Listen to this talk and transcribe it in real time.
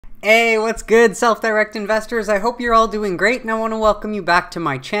Hey, what's good, self-direct investors? I hope you're all doing great, and I want to welcome you back to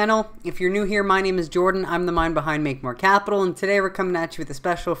my channel. If you're new here, my name is Jordan. I'm the mind behind Make More Capital, and today we're coming at you with a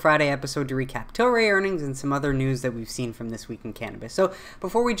special Friday episode to recap Tilray earnings and some other news that we've seen from this week in cannabis. So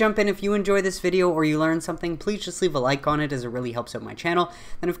before we jump in, if you enjoy this video or you learn something, please just leave a like on it as it really helps out my channel.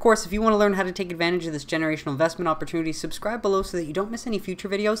 And of course, if you want to learn how to take advantage of this generational investment opportunity, subscribe below so that you don't miss any future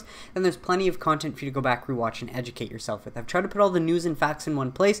videos. Then there's plenty of content for you to go back, rewatch, and educate yourself with. I've tried to put all the news and facts in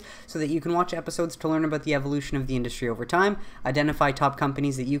one place so that you can watch episodes to learn about the evolution of the industry over time, identify top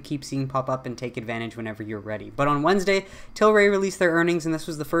companies that you keep seeing pop up, and take advantage whenever you're ready. But on Wednesday, Tilray released their earnings, and this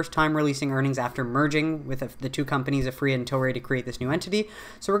was the first time releasing earnings after merging with the two companies, Aphria and Tilray, to create this new entity.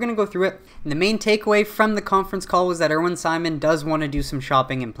 So we're going to go through it. And the main takeaway from the conference call was that Irwin Simon does want to do some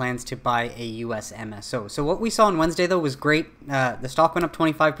shopping and plans to buy a US MSO. So what we saw on Wednesday, though, was great. The stock went up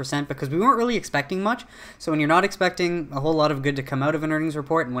 25% because we weren't really expecting much. So when you're not expecting a whole lot of good to come out of an earnings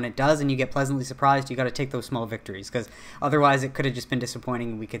report, and when it does and you get pleasantly surprised, you got to take those small victories, because otherwise it could have just been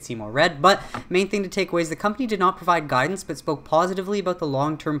disappointing and we could see more red. But main thing to take away is the company did not provide guidance but spoke positively about the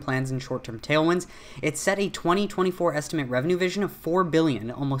long-term plans and short-term tailwinds. It set a 2024 estimate revenue vision of $4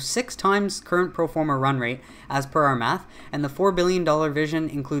 billion, almost 6 times current pro forma run rate as per our math, and the $4 billion vision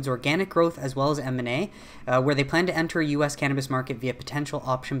includes organic growth as well as M&A, where they plan to enter a U.S. cannabis market via potential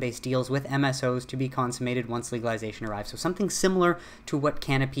option-based deals with MSOs to be consummated once legalization arrives. So something similar to what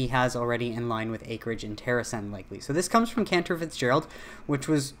Canopy has already in line with Acreage and TerraSend likely. So this comes from Cantor Fitzgerald, which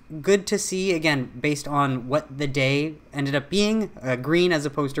was good to see, again, based on what the day ended up being, green as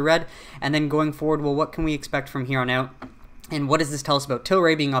opposed to red, and then going forward, well, what can we expect from here on out? And what does this tell us about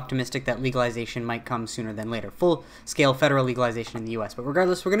Tilray being optimistic that legalization might come sooner than later? Full-scale federal legalization in the U.S. But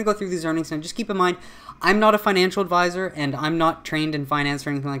regardless, we're going to go through these earnings, and just keep in mind, I'm not a financial advisor, and I'm not trained in finance or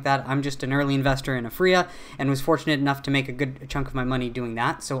anything like that. I'm just an early investor in Aphria, and was fortunate enough to make a good chunk of my money doing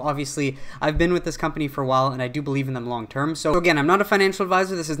that. So obviously, I've been with this company for a while, and I do believe in them long-term. So again, I'm not a financial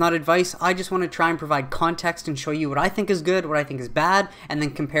advisor. This is not advice. I just want to try and provide context and show you what I think is good, what I think is bad, and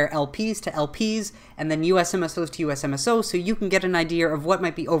then compare LPs to LPs, and then US MSOs to US MSOs, so you can get an idea of what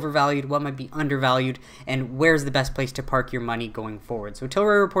might be overvalued, what might be undervalued, and where's the best place to park your money going forward. So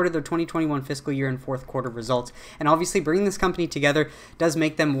Tilray reported their 2021 fiscal year and fourth quarter results, and obviously bringing this company together does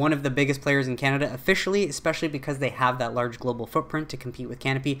make them one of the biggest players in Canada officially, especially because they have that large global footprint to compete with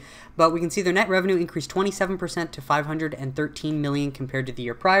Canopy. But we can see their net revenue increased 27% to $513 million compared to the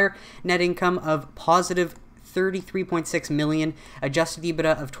year prior, net income of positive $33.6 million, adjusted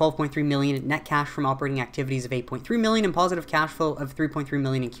EBITDA of $12.3 million, net cash from operating activities of $8.3 million, and positive cash flow of $3.3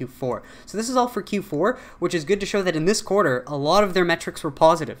 million in Q4. So this is all for Q4, which is good to show that in this quarter, a lot of their metrics were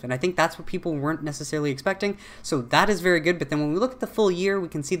positive, and I think that's what people weren't necessarily expecting, so that is very good. But then when we look at the full year, we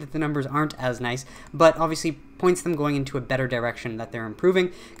can see that the numbers aren't as nice, but obviously points them going into a better direction, that they're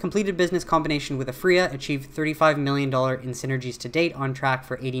improving. Completed business combination with Aphria, achieved $35 million in synergies to date, on track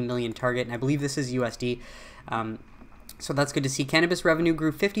for $80 million target, and I believe this is USD. So that's good to see. Cannabis revenue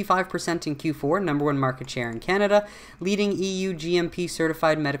grew 55% in Q4, number 1 market share in Canada, leading EU GMP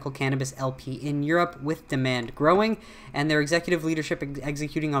certified medical cannabis LP in Europe, with demand growing, and their executive leadership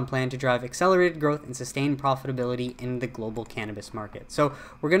executing on plan to drive accelerated growth and sustained profitability in the global cannabis market. So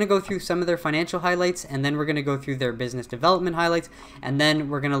we're going to go through some of their financial highlights, and then we're going to go through their business development highlights, and then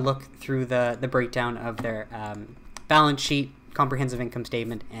we're going to look through the breakdown of their balance sheet, comprehensive income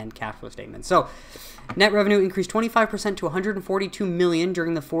statement, and cash flow statement. So net revenue increased 25% to $142 million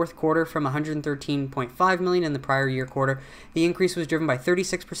during the fourth quarter from $113.5 million in the prior year quarter. The increase was driven by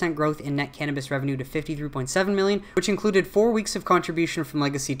 36% growth in net cannabis revenue to $53.7 million, which included 4 weeks of contribution from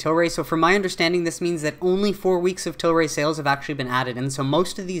legacy Tilray. So from my understanding, this means that only 4 weeks of Tilray sales have actually been added in. So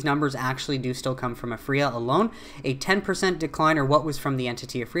most of these numbers actually do still come from Aphria alone. A 10% decline, or what was from the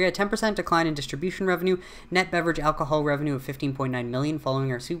entity Aphria, a 10% decline in distribution revenue, net beverage alcohol revenue of $15.9 million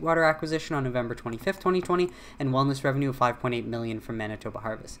following our Sweetwater acquisition on November 25th, 2020, and wellness revenue of $5.8 million from Manitoba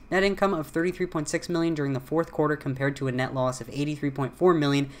Harvest. Net income of $33.6 million during the fourth quarter compared to a net loss of $83.4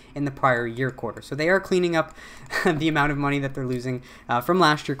 million in the prior year quarter. So they are cleaning up the amount of money that they're losing from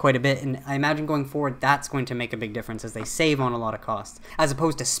last year quite a bit, and I imagine going forward that's going to make a big difference as they save on a lot of costs, as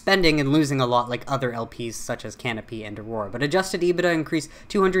opposed to spending and losing a lot like other LPs such as Canopy and Aurora. But adjusted EBITDA increased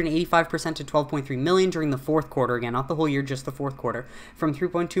 285% to $12.3 million during the fourth quarter, again not the whole year, just the fourth quarter, from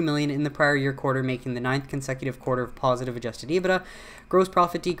 $3.2 million in the prior year quarter, making the 9th consecutive quarter of positive adjusted EBITDA. Gross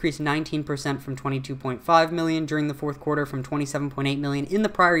profit decreased 19% from $22.5 million during the fourth quarter from $27.8 million in the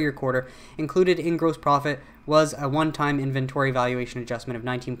prior year quarter. Included in gross profit was a one-time inventory valuation adjustment of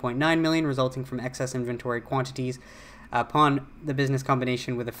 $19.9 million resulting from excess inventory quantities upon the business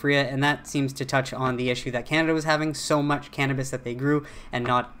combination with Aphria, and that seems to touch on the issue that Canada was having so much cannabis that they grew and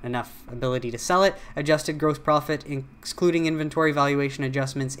not enough ability to sell it. Adjusted gross profit, excluding inventory valuation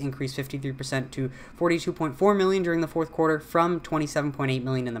adjustments, increased 53% to $42.4 million during the fourth quarter from $27.8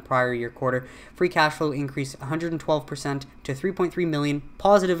 million in the prior year quarter. Free cash flow increased 112% to $3.3 million,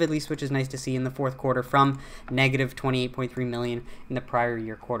 positive at least, which is nice to see in the fourth quarter from negative $28.3 million in the prior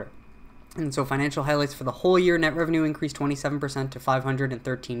year quarter. And so financial highlights for the whole year: net revenue increased 27% to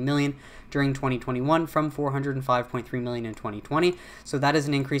 $513 million during 2021 from $405.3 million in 2020. So that is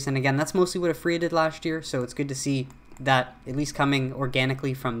an increase. And again, that's mostly what Aphria did last year. So it's good to see that at least coming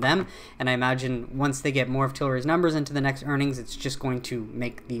organically from them. And I imagine once they get more of Tilray's numbers into the next earnings, it's just going to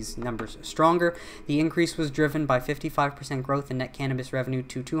make these numbers stronger. The increase was driven by 55% growth in net cannabis revenue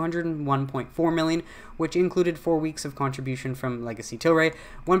to $201.4 million, which included 4 weeks of contribution from legacy Tilray,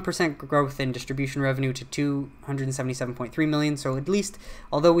 1% growth in distribution revenue to $277.3 million. So at least,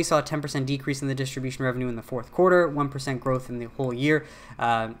 although we saw a 10% decrease in the distribution revenue in the fourth quarter, 1% growth in the whole year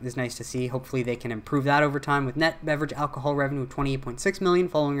is nice to see. Hopefully they can improve that over time, with net beverage alcohol revenue of $28.6 million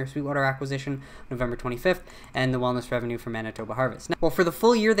following our Sweetwater acquisition November 25th, and the wellness revenue from Manitoba Harvest. Now, well, for the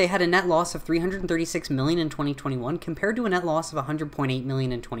full year, they had a net loss of $336 million in 2021 compared to a net loss of $100.8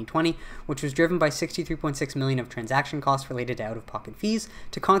 million in 2020, which was driven by $63.6 million of transaction costs related to out-of-pocket fees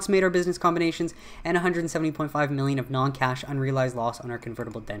to consummate our business combinations and $170.5 million of non-cash unrealized loss on our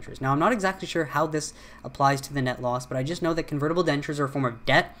convertible debentures. Now, I'm not exactly sure how this applies to the net loss, but I just know that convertible debentures are a form of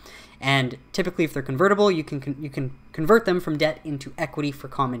debt. And typically, if they're convertible, you can convert them from debt into equity for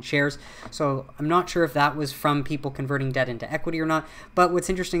common shares. So I'm not sure if that was from people converting debt into equity or not. But what's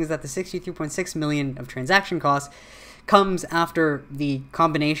interesting is that the $63.6 million of transaction costs comes after the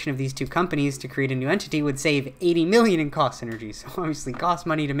combination of these two companies to create a new entity would save $80 million in cost synergies. So obviously, costs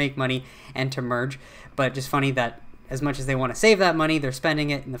money to make money and to merge. But just funny that as much as they want to save that money, they're spending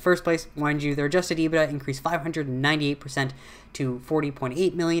it in the first place. Mind you, their adjusted EBITDA increased 598% to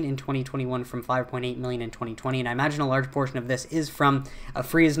 $40.8 million in 2021 from $5.8 million in 2020. And I imagine a large portion of this is from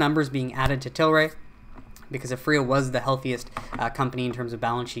Aphria's numbers being added to Tilray, because Aphria was the healthiest company in terms of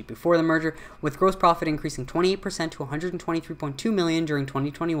balance sheet before the merger, with gross profit increasing 28% to $123.2 million during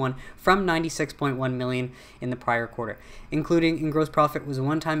 2021 from $96.1 million in the prior quarter. Including in gross profit was a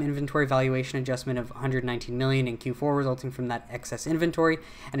one-time inventory valuation adjustment of $119 million in Q4 resulting from that excess inventory,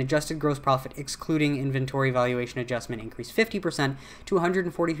 and adjusted gross profit excluding inventory valuation adjustment increased 50% to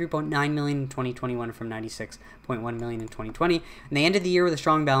 $143.9 million in 2021 from $96.1 million in 2020. And they ended the year with a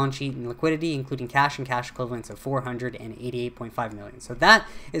strong balance sheet and liquidity, including cash and cash equivalents of $488.5 million. So that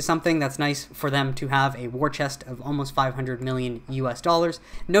is something that's nice for them to have, a war chest of almost $500 million US dollars.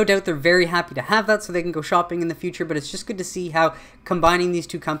 No doubt they're very happy to have that so they can go shopping in the future, but it's just good to see how combining these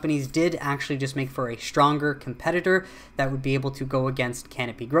two companies did actually just make for a stronger competitor that would be able to go against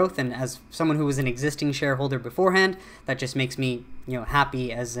Canopy growth. And as someone who was an existing shareholder beforehand, that just makes me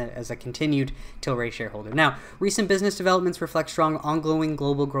happy as a continued Tilray shareholder. Now, recent business developments reflect strong ongoing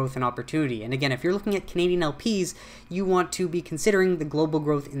global growth and opportunity. And again, if you're looking at Canadian LPs, you want to be considering the global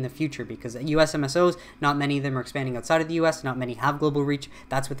growth in the future, because US MSOs, not many of them are expanding outside of the US, not many have global reach.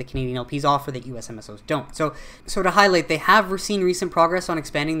 That's what the Canadian LPs offer that US MSOs don't. So to highlight, they have seen recent progress on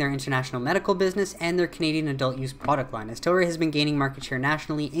expanding their international medical business and their Canadian adult use product line, as Tilray has been gaining market share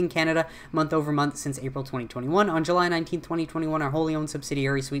nationally in Canada month over month since April 2021. On July 19, 2021, our wholly owned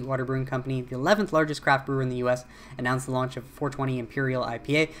subsidiary Sweetwater Brewing Company, the 11th largest craft brewer in the US, announced the launch of 420 Imperial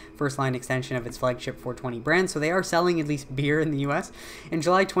IPA, first line extension of its flagship 420 brand. So they are selling at least beer in the US. In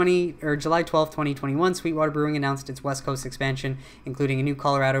July 12, 2021, Sweetwater Brewing announced its West Coast expansion, including a new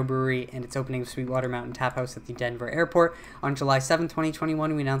Colorado brewery and its opening of Sweetwater Mountain Tap House at the Denver airport. On July 7,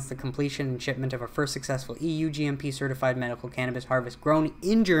 2021, we announced the completion and shipment of our first successful EU GMP certified medical cannabis harvest grown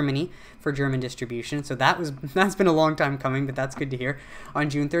in Germany for German distribution. So that's been a long time coming, but that's good to hear. On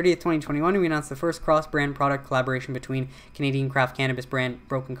June 30th, 2021, we announced the first cross-brand product collaboration between Canadian craft cannabis brand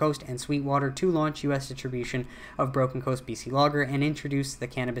Broken Coast and Sweetwater to launch U.S. distribution of Broken Coast BC Lager and introduce the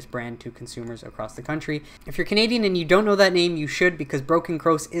cannabis brand to consumers across the country. If you're Canadian and you don't know that name, you should, because Broken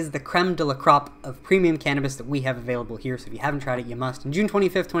Coast is the creme de la crop of premium cannabis that we have available here. So if you haven't tried it, you must. On June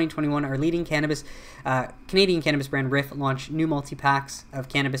 25th, 2021, our leading Canadian cannabis brand Riff launched new multi-packs of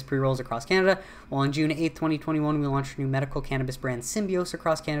cannabis pre-rolls across Canada, while on June 8th, 2021, we launched a new medical cannabis brand Symbios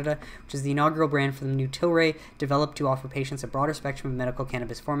across Canada, which is the inaugural brand for the new Tilray, developed to offer patients a broader spectrum of medical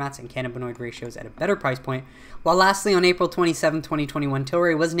cannabis formats and cannabinoid ratios at a better price point. While lastly, on April 27, 2021,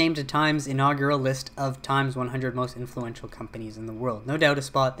 Tilray was named to Time's inaugural list of Time's 100 most influential companies in the world. No doubt a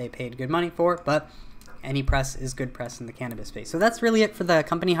spot they paid good money for, but any press is good press in the cannabis space. So that's really it for the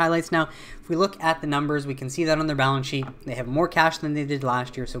company highlights. Now, if we look at the numbers, we can see that on their balance sheet, they have more cash than they did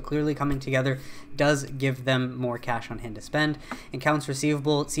last year. So clearly coming together does give them more cash on hand to spend. Accounts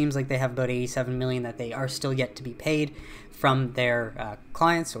receivable, it seems like they have about 87 million that they are still yet to be paid from their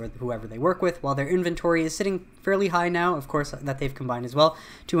clients or whoever they work with, while their inventory is sitting fairly high now, of course, that they've combined as well.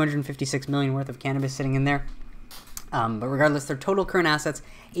 256 million worth of cannabis sitting in there. But regardless, their total current assets,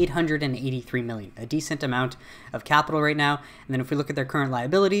 883 million, a decent amount of capital right now. And then if we look at their current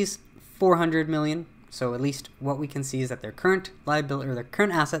liabilities, 400 million. So at least what we can see is that their current liability or their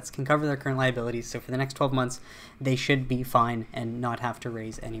current assets can cover their current liabilities. So for the next 12 months, they should be fine and not have to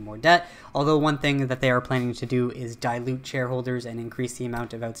raise any more debt. Although one thing that they are planning to do is dilute shareholders and increase the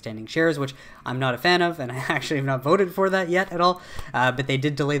amount of outstanding shares, which I'm not a fan of, and I actually have not voted for that yet at all. But they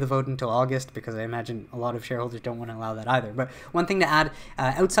did delay the vote until August because I imagine a lot of shareholders don't want to allow that either. But one thing to add,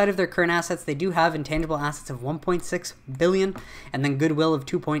 outside of their current assets, they do have intangible assets of 1.6 billion and then goodwill of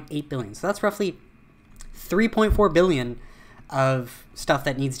 2.8 billion. So that's roughly 3.4 billion of stuff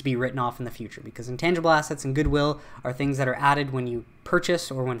that needs to be written off in the future, because intangible assets and goodwill are things that are added when you purchase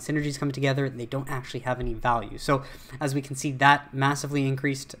or when synergies come together. They don't actually have any value. So as we can see, that massively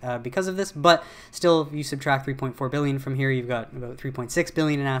increased because of this, but still, if you subtract 3.4 billion from here, you've got about 3.6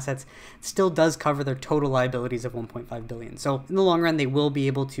 billion in assets. It still does cover their total liabilities of 1.5 billion. So in the long run, they will be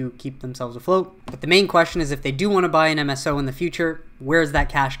able to keep themselves afloat. But the main question is, if they do want to buy an MSO in the future, where is that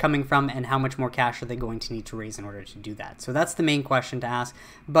cash coming from, and how much more cash are they going to need to raise in order to do that? So that's the main question to ask.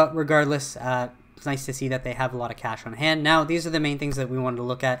 But regardless, it's nice to see that they have a lot of cash on hand. Now, these are the main things that we wanted to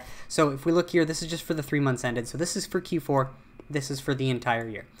look at. So if we look here, this is just for the 3 months ended. So this is for Q4. This is for the entire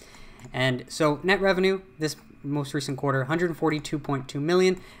year. And so net revenue, this most recent quarter, 142.2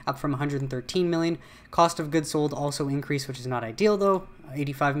 million, up from 113 million. Cost of goods sold also increased, which is not ideal though,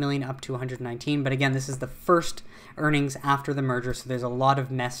 85 million up to 119. But again, this is the first earnings after the merger, so there's a lot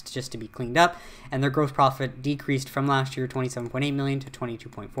of mess just to be cleaned up. And their gross profit decreased from last year, 27.8 million to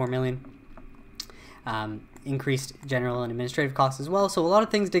 22.4 million. Increased general and administrative costs as well. So a lot of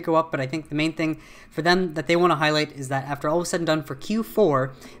things did go up, but I think the main thing for them that they want to highlight is that after all was said and done for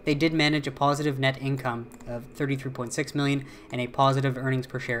Q4, they did manage a positive net income of 33.6 million and a positive earnings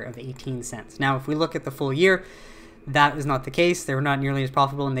per share of 18 cents. Now, if we look at the full year, that is not the case. They were not nearly as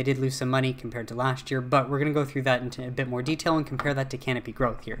profitable, and they did lose some money compared to last year, but we're going to go through that into a bit more detail and compare that to Canopy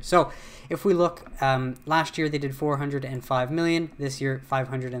growth here. So if we look, last year they did 405 million, this year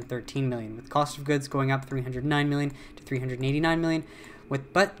 513 million, with cost of goods going up 309 million to 389 million.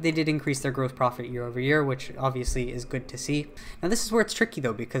 But they did increase their gross profit year over year, which obviously is good to see. Now, this is where it's tricky,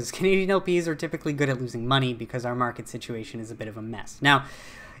 though, because Canadian LPs are typically good at losing money because our market situation is a bit of a mess. Now,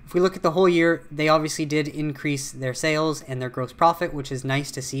 if we look at the whole year, they obviously did increase their sales and their gross profit, which is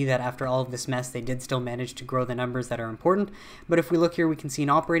nice to see that after all of this mess, they did still manage to grow the numbers that are important. But if we look here, we can see an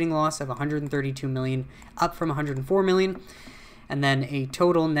operating loss of 132 million, up from 104 million. And then a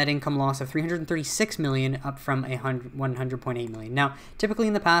total net income loss of 336 million, up from 100.8 million. Now, typically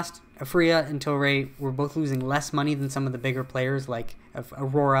in the past, Aphria and Tilray were both losing less money than some of the bigger players like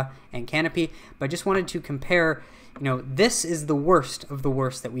Aurora and Canopy. But I just wanted to compare, you know, this is the worst of the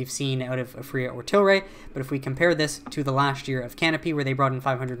worst that we've seen out of Aphria or Tilray. But if we compare this to the last year of Canopy, where they brought in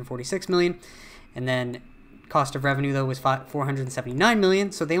 546 million, and then cost of revenue, though, was 479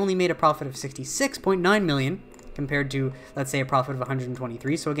 million. So they only made a profit of 66.9 million. Compared to, let's say, a profit of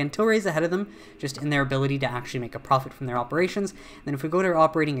 123. So again, Tilray is ahead of them just in their ability to actually make a profit from their operations. And then if we go to our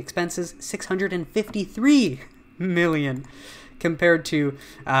operating expenses, 653 million compared to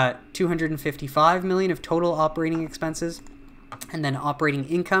 255 million of total operating expenses. And then operating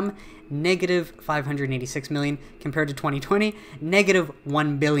income, negative 586 million compared to 2020, negative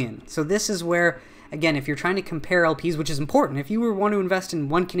 1 billion. So this is where, again, if you're trying to compare LPs, which is important, if you want to invest in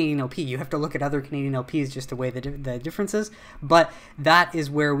one Canadian LP, you have to look at other Canadian LPs just to weigh the differences. But that is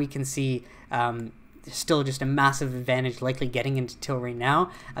where we can see still just a massive advantage likely getting into Tilray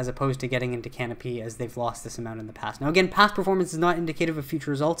now, as opposed to getting into Canopy, as they've lost this amount in the past. Now, again, past performance is not indicative of future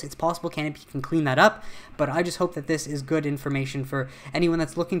results. It's possible Canopy can clean that up, but I just hope that this is good information for anyone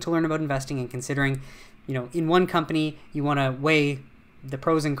that's looking to learn about investing and considering, you know, in one company, you want to weigh the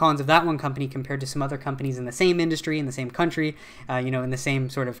pros and cons of that one company compared to some other companies in the same industry, in the same country, you know, in the same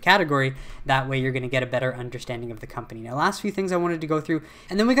sort of category. That way you're going to get a better understanding of the company. Now, last few things I wanted to go through,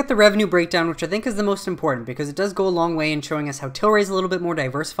 and then we got the revenue breakdown, which I think is the most important because it does go a long way in showing us how Tilray is a little bit more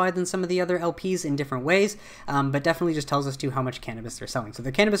diversified than some of the other LPs in different ways, but definitely just tells us too how much cannabis they're selling. So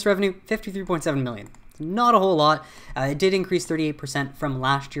their cannabis revenue, 53.7 million. It's not a whole lot. It did increase 38% from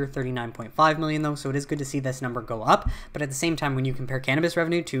last year, 39.5 million though, so it is good to see this number go up. But at the same time, when you compare cannabis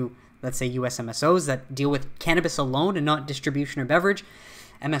revenue to, let's say, US MSOs that deal with cannabis alone and not distribution or beverage,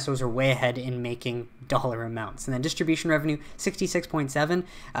 MSOs are way ahead in making dollar amounts. And then distribution revenue, 66.7,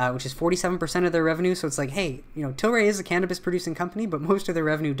 which is 47% of their revenue. So it's like, hey, you know, Tilray is a cannabis producing company, but most of their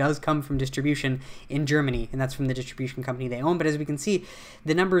revenue does come from distribution in Germany, and that's from the distribution company they own. But as we can see,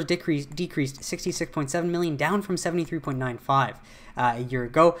 the numbers decreased 66.7 million, down from 73.95 a year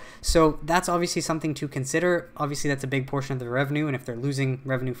ago. So that's obviously something to consider. Obviously, that's a big portion of their revenue, and if they're losing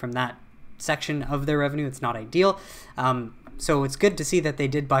revenue from that section of their revenue, it's not ideal. So it's good to see that they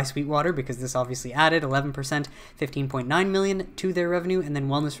did buy Sweetwater, because this obviously added 11%, 15.9 million to their revenue. And then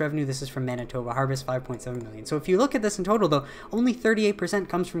wellness revenue, this is from Manitoba Harvest, 5.7 million. So if you look at this in total, though, only 38%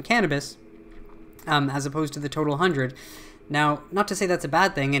 comes from cannabis, as opposed to the total 100. Now, not to say that's a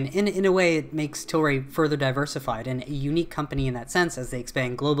bad thing, and in a way it makes Tilray further diversified and a unique company in that sense as they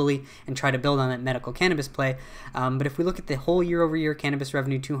expand globally and try to build on that medical cannabis play. But if we look at the whole year-over-year cannabis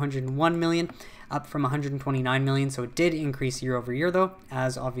revenue, 201 million, up from 129 million, so it did increase year-over-year though,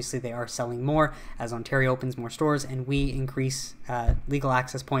 as obviously they are selling more, as Ontario opens more stores and we increase legal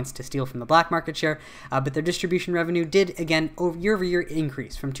access points to steal from the black market share. But their distribution revenue did, again, year-over-year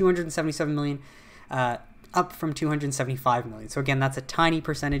increase from 277 million, up from 275 million. So again, that's a tiny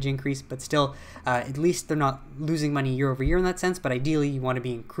percentage increase, but still, at least they're not losing money year over year in that sense, but ideally you want to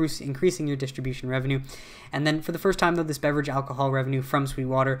be increasing your distribution revenue. And then for the first time though, this beverage alcohol revenue from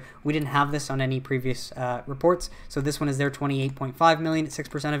Sweetwater, we didn't have this on any previous reports. So this one is their 28.5 million,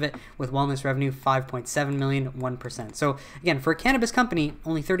 6% of it, with wellness revenue, 5.7 million, 1%. So again, for a cannabis company,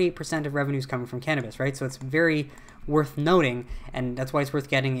 only 38% of revenue is coming from cannabis, right? So it's very worth noting, and that's why it's worth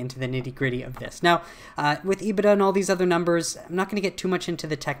getting into the nitty gritty of this. Now, with EBITDA and all these other numbers, I'm not going to get too much into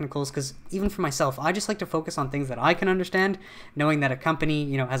the technicals, because even for myself, I just like to focus on things that I can understand, knowing that a company,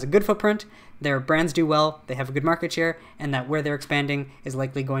 you know, has a good footprint, their brands do well, they have a good market share, and that where they're expanding is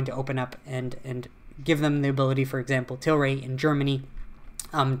likely going to open up and give them the ability, for example, Tilray in Germany,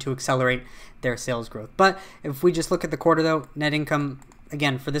 to accelerate their sales growth. But if we just look at the quarter though, net income,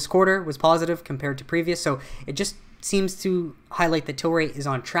 again, for this quarter was positive compared to previous, so it just seems to highlight that Tilray is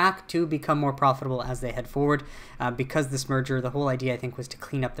on track to become more profitable as they head forward, because this merger, the whole idea I think was to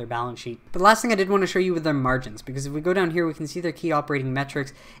clean up their balance sheet. But the last thing I did want to show you with their margins, because if we go down here we can see their key operating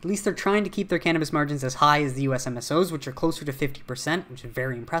metrics. At least they're trying to keep their cannabis margins as high as the US MSOs, which are closer to 50%, which is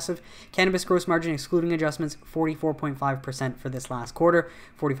very impressive. Cannabis gross margin excluding adjustments, 44.5% for this last quarter,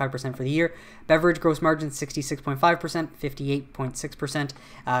 45% for the year. Beverage gross margin, 66.5%,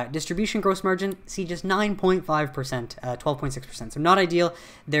 58.6%. Distribution gross margin, see just 9.5%, 12.6%. So not ideal.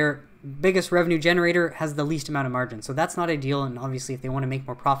 Their biggest revenue generator has the least amount of margin, so that's not ideal. And obviously if they want to make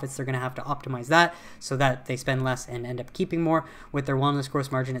more profits, they're going to have to optimize that so that they spend less and end up keeping more, with their wellness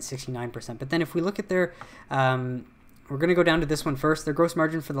gross margin at 69%. But then if we look at their we're going to go down to this one first, their gross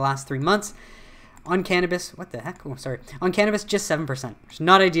margin for the last 3 months on cannabis, what the heck, oh sorry, on cannabis just 7%, which is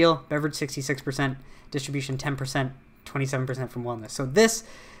not ideal. Beverage 66%, distribution 10%, 27% from wellness. So this,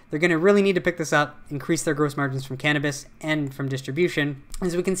 they're going to really need to pick this up, increase their gross margins from cannabis and from distribution.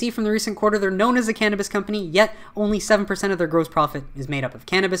 As we can see from the recent quarter, they're known as a cannabis company, yet only 7% of their gross profit is made up of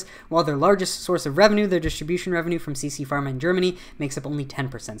cannabis, while their largest source of revenue, their distribution revenue from CC Pharma in Germany, makes up only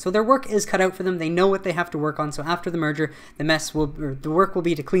 10%. So their work is cut out for them. They know what they have to work on. So after the merger, the work will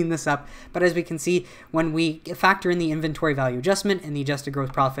be to clean this up. But as we can see, when we factor in the inventory value adjustment and the adjusted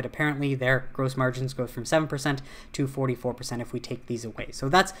gross profit, apparently their gross margins go from 7% to 44% if we take these away. So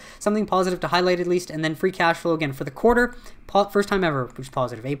that's something positive to highlight at least. And then free cash flow, again, for the quarter, first time ever, which is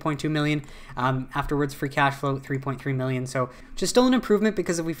positive, 8.2 million. Afterwards, free cash flow, 3.3 million. So which is still an improvement,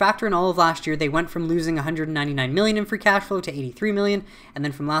 because if we factor in all of last year, they went from losing 199 million in free cash flow to 83 million. And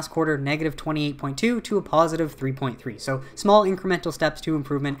then from last quarter, negative 28.2 to a positive 3.3. So small incremental steps to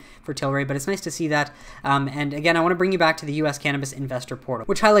improvement for Tilray, but it's nice to see that. And again, I want to bring you back to the US Cannabis Investor Portal,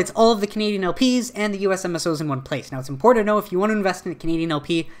 which highlights all of the Canadian LPs and the US MSOs in one place. Now, it's important to know, if you want to invest in a Canadian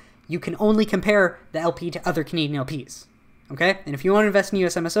LP, you can only compare the LP to other Canadian LPs. Okay? And if you want to invest in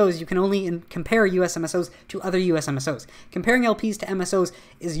US MSOs, you can only compare US MSOs to other US MSOs. Comparing LPs to MSOs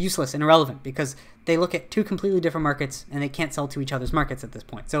is useless and irrelevant, because they look at two completely different markets and they can't sell to each other's markets at this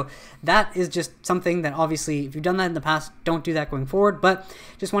point. So that is just something that obviously, if you've done that in the past, don't do that going forward. But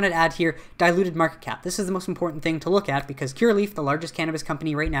just wanted to add here, diluted market cap. This is the most important thing to look at, because Curaleaf, the largest cannabis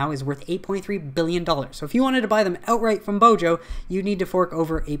company right now, is worth $8.3 billion. So if you wanted to buy them outright from Bojo, you'd need to fork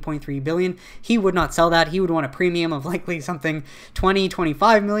over $8.3 billion. He would not sell that. He would want a premium of likely something something, 20,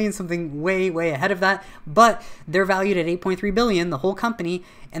 25 million, something way ahead of that. But they're valued at 8.3 billion, the whole company,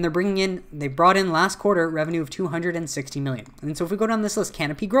 and they brought in last quarter revenue of 260 million. And so if we go down this list,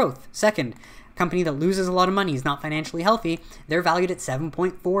 Canopy Growth, second, company that loses a lot of money, is not financially healthy, they're valued at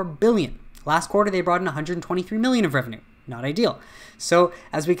 7.4 billion. Last quarter, they brought in 123 million of revenue. Not ideal. So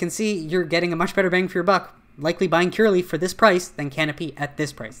as we can see, you're getting a much better bang for your buck, likely buying Curaleaf for this price than Canopy at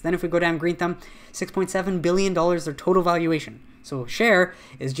this price. Then if we go down Green Thumb, $6.7 billion, their total valuation. So share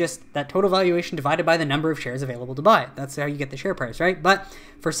is just that total valuation divided by the number of shares available to buy. That's how you get the share price, right? But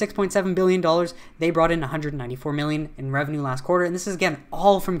for $6.7 billion, they brought in 194 million in revenue last quarter. And this is, again,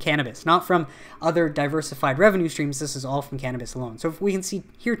 all from cannabis, not from other diversified revenue streams. This is all from cannabis alone. So if we can see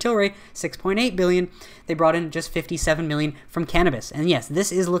here, Tilray, 6.8 billion, they brought in just 57 million from cannabis. And yes,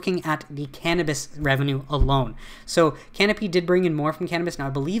 this is looking at the cannabis revenue alone. So Canopy did bring in more from cannabis. Now,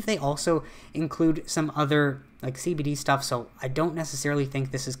 I believe they also include some other like CBD stuff, so I don't necessarily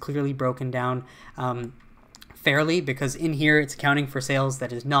think this is clearly broken down fairly, because in here it's accounting for sales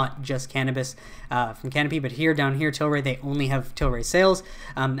that is not just cannabis from Canopy, but here down here, Tilray, they only have Tilray sales,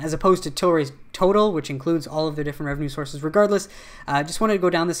 as opposed to Tilray's total, which includes all of their different revenue sources. Regardless, just wanted to go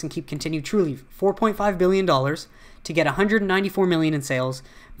down this and continue. Trulieve, $4.5 billion to get 194 million in sales,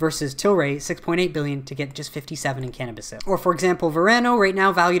 versus Tilray, 6.8 billion to get just 57 in cannabis sales. Or for example, Verano, right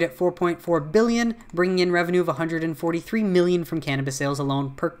now valued at 4.4 billion, bringing in revenue of 143 million from cannabis sales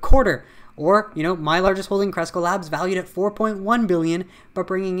alone per quarter. Or, you know, my largest holding, Cresco Labs, valued at 4.1 billion, but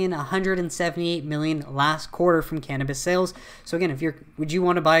bringing in 178 million last quarter from cannabis sales. So again, would you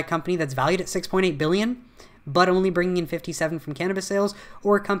want to buy a company that's valued at 6.8 billion, but only bringing in 57 from cannabis sales,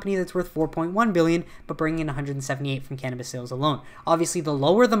 or a company that's worth 4.1 billion, but bringing in 178 from cannabis sales alone? Obviously, the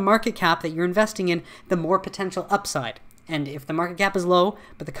lower the market cap that you're investing in, the more potential upside. And if the market cap is low,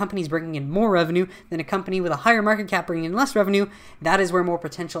 but the company's bringing in more revenue than a company with a higher market cap bringing in less revenue, that is where more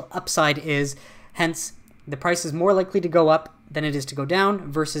potential upside is. Hence, the price is more likely to go up than it is to go down,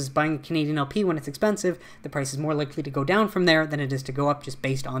 versus buying a Canadian LP when it's expensive. The price is more likely to go down from there than it is to go up, just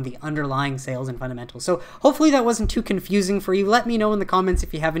based on the underlying sales and fundamentals. So hopefully that wasn't too confusing for you. Let me know in the comments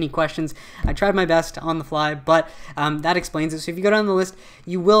if you have any questions. I tried my best on the fly, but that explains it. So if you go down the list,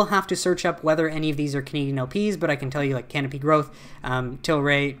 you will have to search up whether any of these are Canadian LPs, but I can tell you, like Canopy Growth,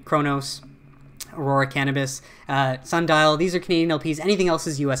 Tilray, Kronos, Aurora Cannabis, Sundial, these are Canadian LPs. Anything else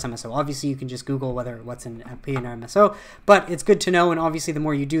is US MSO. Obviously, you can just Google what's an LP and MSO, but it's good to know, and obviously the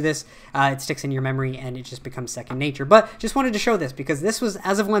more you do this, it sticks in your memory and it just becomes second nature. But just wanted to show this because this was,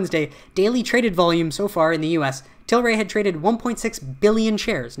 as of Wednesday, daily traded volume so far in the US. Tilray had traded 1.6 billion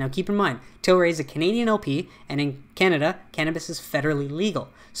shares. Now keep in mind, Tilray is a Canadian LP, and in Canada, cannabis is federally legal.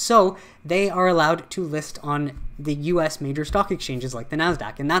 So they are allowed to list on the US major stock exchanges like the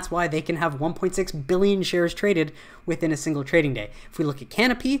NASDAQ, and that's why they can have 1.6 billion shares traded within a single trading day. If we look at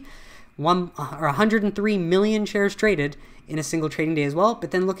Canopy, 103 million shares traded in a single trading day as well.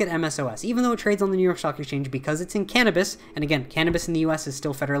 But then look at MSOs. Even though it trades on the New York Stock Exchange, because it's in cannabis, and again, cannabis in the US is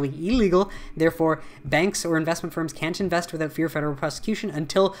still federally illegal, therefore banks or investment firms can't invest without fear of federal prosecution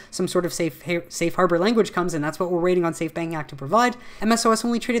until some sort of safe harbor language comes, and that's what we're waiting on Safe Banking Act to provide. MSOs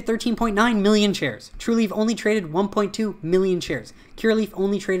only traded 13.9 million shares. Trulieve only traded 1.2 million shares. Curaleaf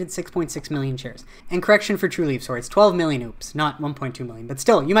only traded 6.6 million shares. And correction for Trulieve, sorry, it's 12 million, oops, not 1.2 million. But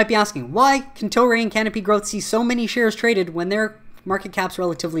still, you might be asking, why can Tilray and Canopy Growth see so many shares traded when their market cap's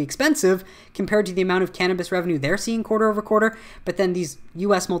relatively expensive compared to the amount of cannabis revenue they're seeing quarter over quarter? But then these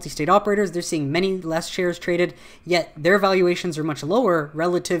US multi-state operators, they're seeing many less shares traded, yet their valuations are much lower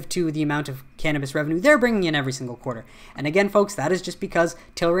relative to the amount of cannabis revenue they're bringing in every single quarter. And again, folks, that is just because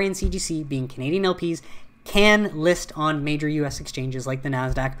Tilray and CGC, being Canadian LPs, can list on major US exchanges like the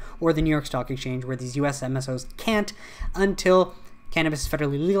NASDAQ or the New York Stock Exchange, where these US MSOs can't until cannabis is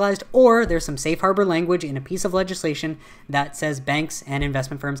federally legalized, or there's some safe harbor language in a piece of legislation that says banks and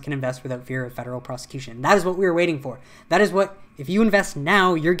investment firms can invest without fear of federal prosecution. That is what we were waiting for. That is what, if you invest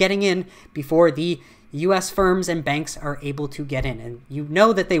now, you're getting in before the US firms and banks are able to get in. And you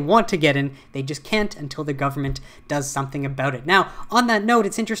know that they want to get in, they just can't until the government does something about it. Now, on that note,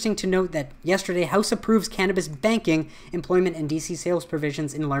 it's interesting to note that yesterday, House approves cannabis banking, employment, and DC sales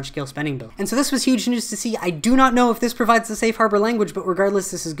provisions in large-scale spending bill. And so this was huge news to see. I do not know if this provides the safe harbor language, but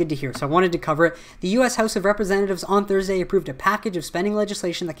regardless, this is good to hear. So I wanted to cover it. The US House of Representatives on Thursday approved a package of spending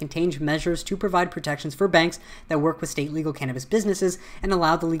legislation that contains measures to provide protections for banks that work with state legal cannabis businesses and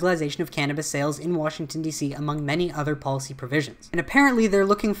allow the legalization of cannabis sales in Washington Washington, D.C., among many other policy provisions. And apparently they're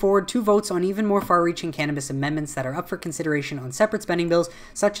looking forward to votes on even more far-reaching cannabis amendments that are up for consideration on separate spending bills,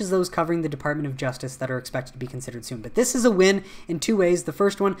 such as those covering the Department of Justice that are expected to be considered soon. But this is a win in two ways. The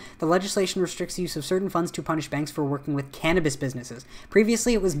first one, the legislation restricts the use of certain funds to punish banks for working with cannabis businesses.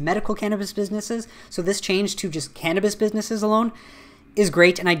 Previously, it was medical cannabis businesses, so this changed to just cannabis businesses alone is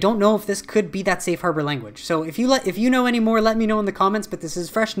great, and I don't know if this could be that safe harbor language. So if you know any more, let me know in the comments, but this is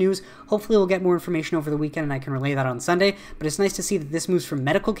fresh news. Hopefully we'll get more information over the weekend and I can relay that on Sunday, but it's nice to see that this moves from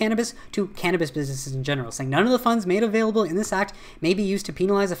medical cannabis to cannabis businesses in general, saying none of the funds made available in this act may be used to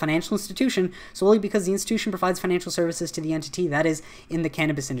penalize a financial institution solely because the institution provides financial services to the entity that is in the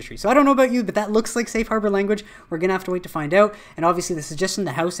cannabis industry. So I don't know about you, but that looks like safe harbor language. We're gonna have to wait to find out, and obviously this is just in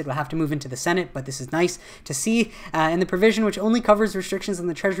the House. It will have to move into the Senate, but this is nice to see, and the provision, which only covers restrictions on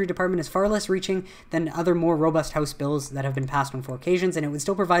the Treasury Department, is far less reaching than other more robust House bills that have been passed on 4 occasions, and it would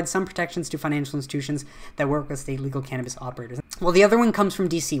still provide some protections to financial institutions that work with state legal cannabis operators. Well, the other one comes from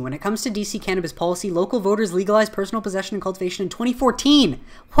DC. When it comes to DC cannabis policy, local voters legalized personal possession and cultivation in 2014.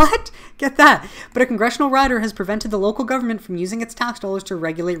 What? Get that. But a congressional rider has prevented the local government from using its tax dollars to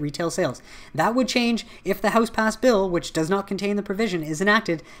regulate retail sales. That would change if the House-passed bill, which does not contain the provision, is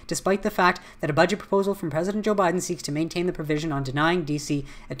enacted, despite the fact that a budget proposal from President Joe Biden seeks to maintain the provision on denying DC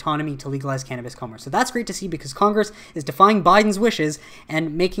autonomy to legalize cannabis commerce. So that's great to see, because Congress is defying Biden's wishes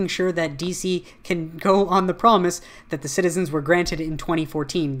and making sure that DC can go on the promise that the citizens were granted in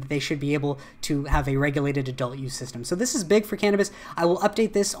 2014, that they should be able to have a regulated adult use system. So this is big for cannabis. I will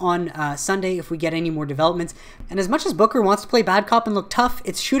update this on Sunday if we get any more developments. And as much as Booker wants to play bad cop and look tough,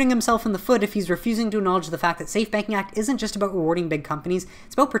 it's shooting himself in the foot if he's refusing to acknowledge the fact that Safe Banking Act isn't just about rewarding big companies,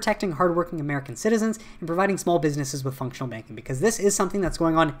 it's about protecting hardworking American citizens and providing small businesses with functional banking, because this is something that's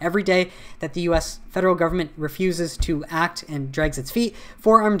going on every day that the U.S. federal government refuses to act and drags its feet.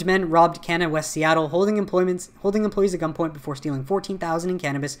 4 armed men robbed Canna, West Seattle, holding employees at gunpoint before stealing $14,000 in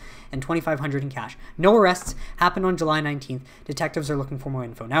cannabis and $2,500 in cash. No arrests happened on July 19th. Detectives are looking for more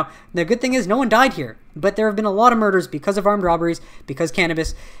info. Now, the good thing is no one died here, but there have been a lot of murders because of armed robberies, because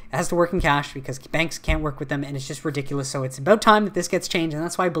cannabis has to work in cash, because banks can't work with them, and it's just ridiculous. So it's about time that this gets changed, and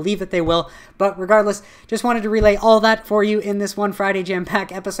that's why I believe that they will. But regardless, just wanted to relay all that for you in this one Friday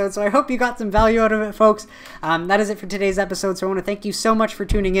jam-pack episode. So I hope you got some value out of it, folks. That is it for today's episode. So I want to thank you so much for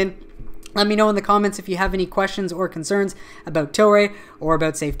tuning in. Let me know in the comments if you have any questions or concerns about Tilray or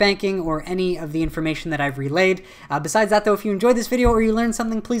about safe banking or any of the information that I've relayed. Besides that, though, if you enjoyed this video or you learned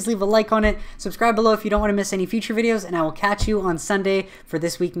something, please leave a like on it. Subscribe below if you don't want to miss any future videos, and I will catch you on Sunday for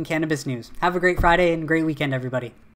This Week in Cannabis News. Have a great Friday and great weekend, everybody.